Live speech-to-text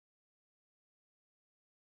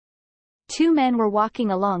Two men were walking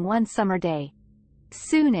along one summer day.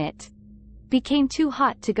 Soon it became too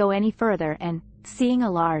hot to go any further and, seeing a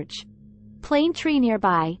large plane tree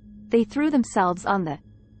nearby, they threw themselves on the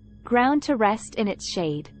ground to rest in its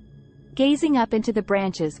shade. Gazing up into the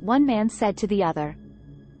branches, one man said to the other,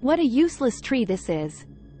 "What a useless tree this is!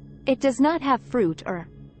 It does not have fruit or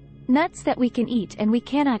nuts that we can eat, and we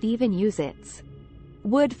cannot even use its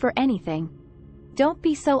wood for anything." "Don't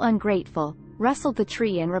be so ungrateful," rustled the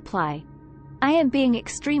tree in reply. "I am being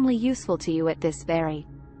extremely useful to you at this very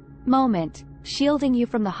moment, shielding you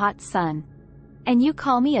from the hot sun. And you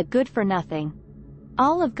call me a good-for-nothing?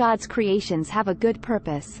 All of God's creations have a good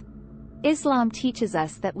purpose." Islam teaches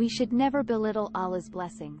us that we should never belittle Allah's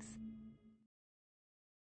blessings.